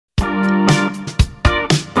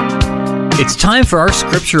It's time for our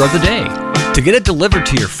scripture of the day. To get it delivered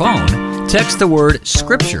to your phone, text the word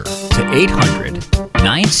scripture to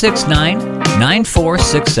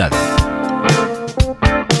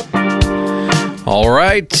 800-969-9467. All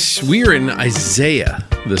right, we are in Isaiah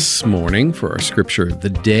this morning for our scripture of the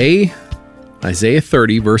day. Isaiah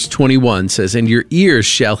 30, verse 21 says, "And your ears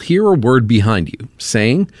shall hear a word behind you,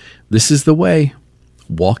 saying, This is the way,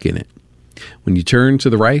 walk in it, when you turn to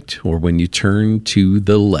the right or when you turn to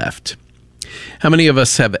the left." How many of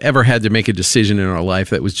us have ever had to make a decision in our life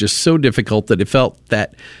that was just so difficult that it felt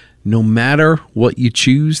that no matter what you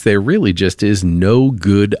choose, there really just is no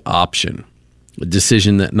good option? A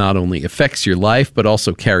decision that not only affects your life, but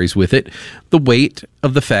also carries with it the weight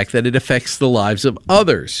of the fact that it affects the lives of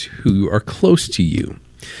others who are close to you.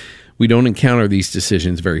 We don't encounter these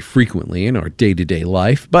decisions very frequently in our day-to-day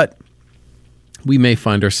life, but we may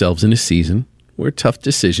find ourselves in a season where tough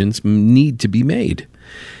decisions need to be made.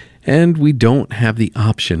 And we don't have the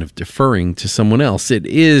option of deferring to someone else. It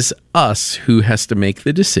is us who has to make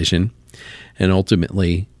the decision and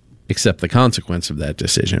ultimately accept the consequence of that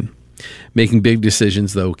decision. Making big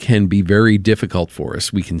decisions, though, can be very difficult for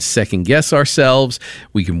us. We can second guess ourselves.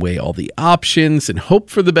 We can weigh all the options and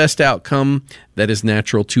hope for the best outcome that is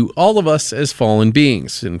natural to all of us as fallen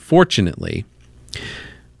beings. And fortunately,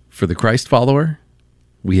 for the Christ follower,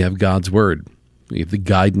 we have God's Word. We have the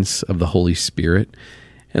guidance of the Holy Spirit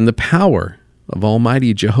and the power of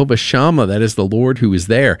Almighty Jehovah Shammah, that is the Lord who is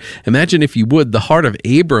there. Imagine, if you would, the heart of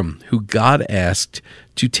Abram, who God asked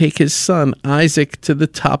to take his son Isaac to the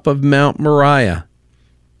top of Mount Moriah.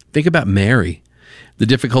 Think about Mary, the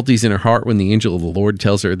difficulties in her heart when the angel of the Lord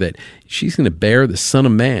tells her that she's going to bear the Son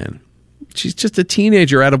of Man. She's just a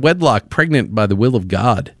teenager out of wedlock, pregnant by the will of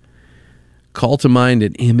God. Call to mind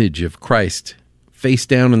an image of Christ, face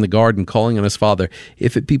down in the garden, calling on his Father,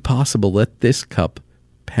 "If it be possible, let this cup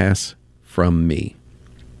pass from me."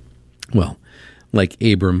 Well, like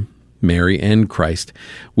Abram, Mary, and Christ,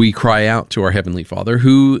 we cry out to our Heavenly Father,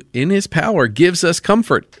 who in his power gives us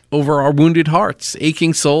comfort over our wounded hearts,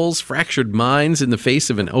 aching souls, fractured minds in the face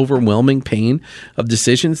of an overwhelming pain of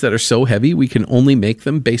decisions that are so heavy we can only make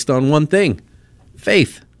them based on one thing: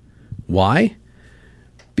 faith. Why?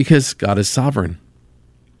 Because God is sovereign.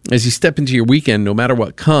 As you step into your weekend, no matter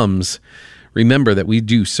what comes, remember that we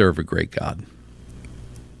do serve a great God.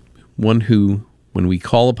 One who, when we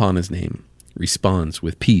call upon his name, responds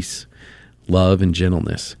with peace, love, and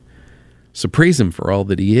gentleness. So praise him for all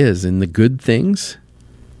that he is in the good things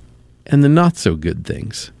and the not so good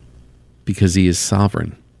things, because he is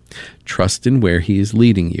sovereign. Trust in where he is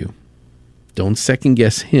leading you. Don't second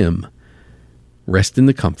guess him. Rest in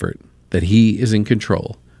the comfort that he is in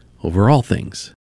control over all things.